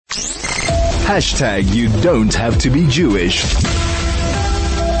You don't have to be Jewish.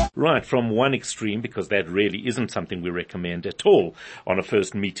 Right, from one extreme, because that really isn't something we recommend at all on a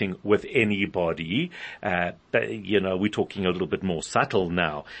first meeting with anybody. We're talking a little bit more subtle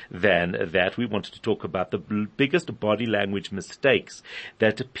now than that. We wanted to talk about the biggest body language mistakes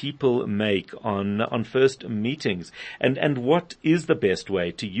that people make on first meetings, and what is the best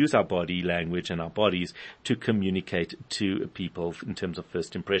way to use our body language and our bodies to communicate to people in terms of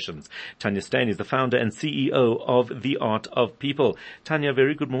first impressions. Tania Steyn is the founder and CEO of The Art of People. Tania,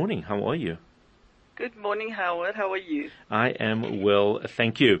 very good morning. How are you? Good morning, Howard. How are you? I am well,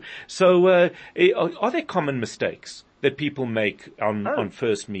 thank you. So, are there common mistakes that people make on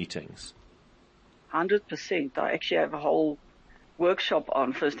first meetings? 100%. I actually have a whole workshop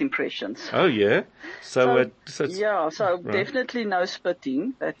on first impressions. Oh, yeah? So definitely no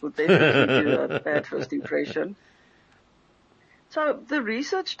spitting. That would definitely do a bad first impression. So the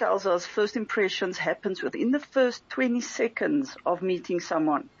research tells us first impressions happens within the first 20 seconds of meeting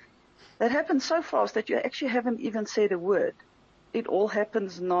someone. That happens so fast that you actually haven't even said a word. It all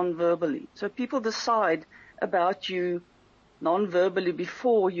happens non-verbally. So people decide about you non-verbally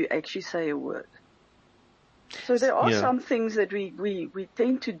before you actually say a word. So there are some things that we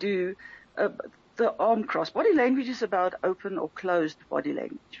tend to do. The arm cross. Body language is about open or closed body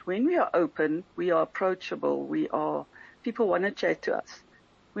language. When we are open, we are approachable. People want to chat to us.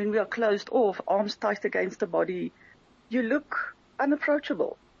 When we are closed off, arms tight against the body, you look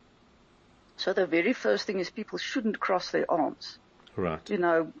unapproachable. So the very first thing is people shouldn't cross their arms. Right.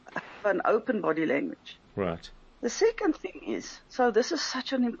 Have an open body language. Right. The second thing is, so this is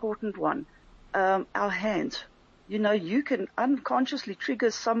such an important one, our hands. You can unconsciously trigger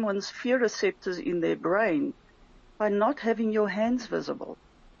someone's fear receptors in their brain by not having your hands visible.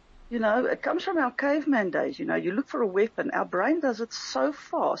 It comes from our caveman days. You look for a weapon. Our brain does it so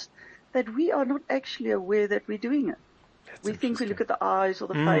fast that we are not actually aware that we're doing it. We think we look at the eyes or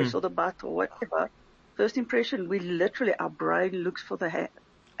the face or the butt or whatever. First impression, our brain looks for the hand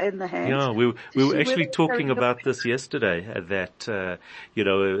and the hands. Yeah, we were actually talking about this yesterday, that,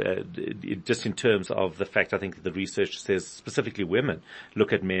 just in terms of the fact, I think the research says specifically women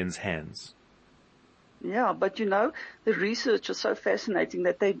look at men's hands. Yeah, but the research is so fascinating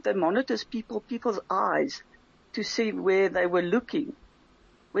that they monitors people's eyes to see where they were looking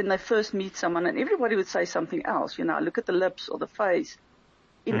when they first meet someone, and everybody would say something else. Look at the lips or the face.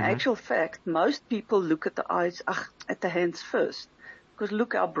 In actual fact, most people look at the eyes, at the hands first. Because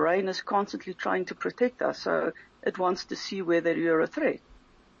look, our brain is constantly trying to protect us, so it wants to see whether you're a threat.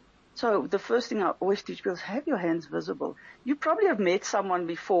 So the first thing I always teach people is have your hands visible. You probably have met someone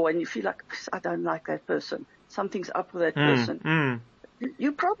before and you feel like, I don't like that person. Something's up with that person.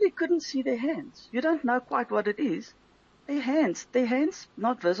 You probably couldn't see their hands. You don't know quite what it is. Their hands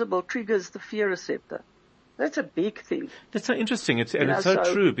not visible triggers the fear receptor. That's a big thing. That's so interesting. It's so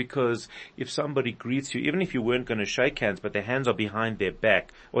true, because if somebody greets you, even if you weren't going to shake hands, but their hands are behind their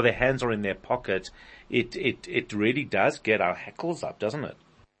back or their hands are in their pocket, it really does get our hackles up, doesn't it?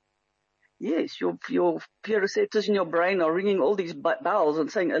 Yes, your fear receptors in your brain are ringing all these bells and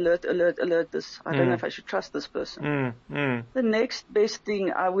saying, alert, alert, alert, I don't know if I should trust this person. The next best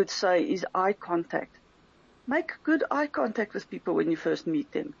thing I would say is eye contact. Make good eye contact with people when you first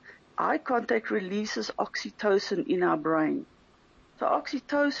meet them. Eye contact releases oxytocin in our brain. So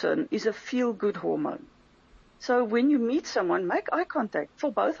oxytocin is a feel-good hormone. So when you meet someone, make eye contact.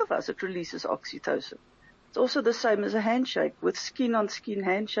 For both of us, it releases oxytocin. It's also the same as a handshake. With skin-on-skin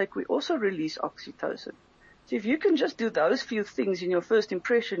handshake, we also release oxytocin. So if you can just do those few things in your first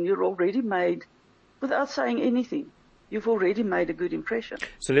impression, you're already made, without saying anything, you've already made a good impression.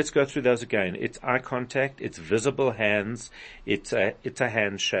 So let's go through those again. It's eye contact, it's visible hands, it's a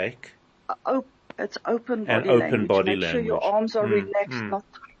handshake. It's open body language. Make sure your arms are relaxed, not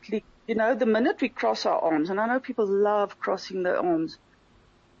tightly. The minute we cross our arms, and I know people love crossing their arms,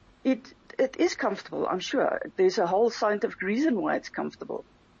 it is comfortable, I'm sure. There's a whole scientific reason why it's comfortable.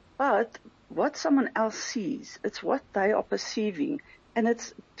 But what someone else sees, it's what they are perceiving. And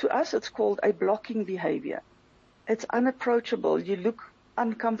to us, it's called a blocking behavior. It's unapproachable. You look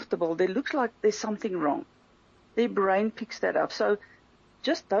uncomfortable. There looks like there's something wrong. Their brain picks that up. So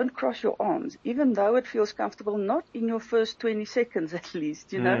just don't cross your arms, even though it feels comfortable, not in your first 20 seconds at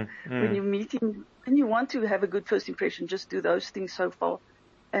least, When you're meeting, when you want to have a good first impression, just do those things so far,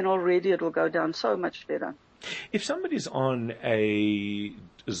 and already it will go down so much better. If somebody's on a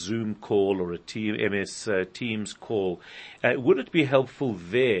Zoom call or a MS Teams call, would it be helpful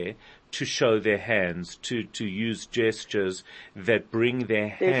there to show their hands, to use gestures that bring their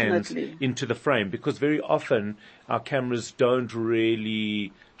hands into the frame? Because very often our cameras don't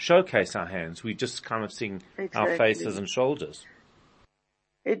really showcase our hands. We just kind of seeing our faces and shoulders.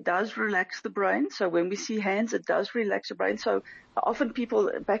 It does relax the brain. So when we see hands, it does relax the brain. So often people,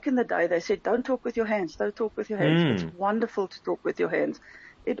 back in the day, they said, don't talk with your hands, don't talk with your hands. It's wonderful to talk with your hands.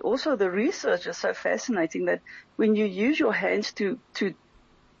 It also, the research is so fascinating that when you use your hands to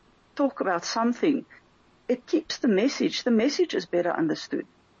talk about something, it keeps the message. The message is better understood.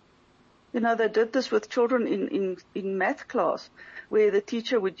 You know, they did this with children in math class, where the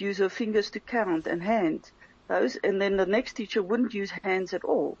teacher would use her fingers to count and hand those, and then the next teacher wouldn't use hands at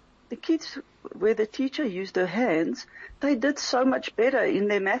all. The kids, where the teacher used her hands, they did so much better in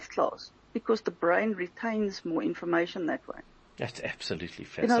their math class because the brain retains more information that way. That's absolutely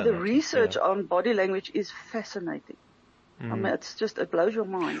fascinating. You know, the research on body language is fascinating. I mean, it blows your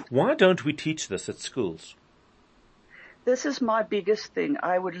mind. Why don't we teach this at schools? This is my biggest thing.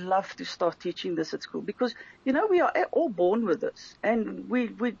 I would love to start teaching this at school because, you know, we are all born with this, and we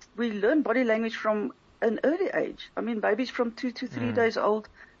learn body language from an early age. I mean, babies from 2 to 3 days old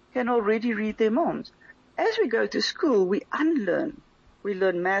can already read their moms. As we go to school, we unlearn. We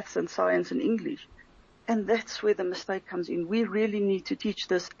learn maths and science and English. And that's where the mistake comes in. We really need to teach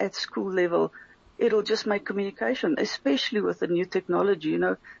this at school level. It'll just make communication, especially with the new technology. You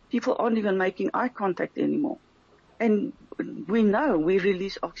know, people aren't even making eye contact anymore. And we know we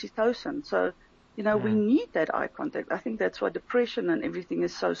release oxytocin. So, you know, we need that eye contact. I think that's why depression and everything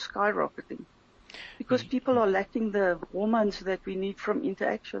is so skyrocketing. Because people are lacking the hormones that we need from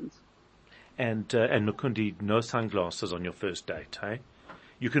interactions. And Mukundi, no sunglasses on your first date, hey?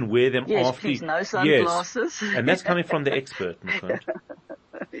 You can wear them yes, after. Please, no sunglasses. Yes. And that's coming from the expert, Mukundi.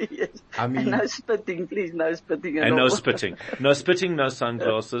 Yes. I mean, and no spitting, please, no spitting at all. And no spitting. No spitting, no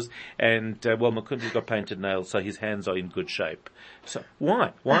sunglasses. And, Mukundi's got painted nails, so his hands are in good shape. So,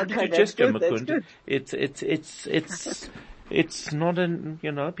 why? Why did you gesture, Mukundi? It's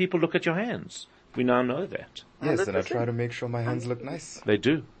not people look at your hands. We now know that. Yes, 100%. And I try to make sure my hands look nice. They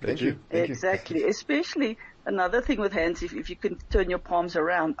do. Thank you. Exactly. Especially another thing with hands, if you can turn your palms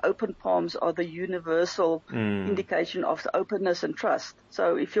around, open palms are the universal indication of the openness and trust.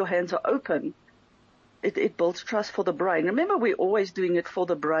 So if your hands are open, it builds trust for the brain. Remember, we're always doing it for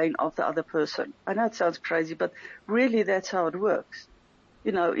the brain of the other person. I know it sounds crazy, but really that's how it works.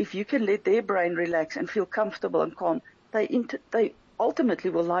 You know, if you can let their brain relax and feel comfortable and calm, they ultimately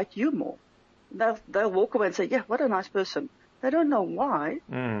will like you more. They'll walk away and say, yeah, what a nice person. They don't know why.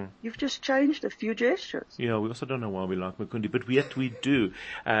 You've just changed a few gestures. Yeah, we also don't know why we like Mukundi, but yet we do.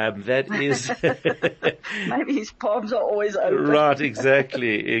 That is... Maybe his palms are always open. Right,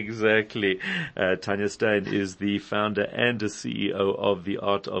 exactly. Tania Steyn is the founder and the CEO of The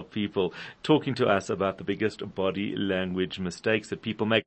Art of People, talking to us about the biggest body language mistakes that people make.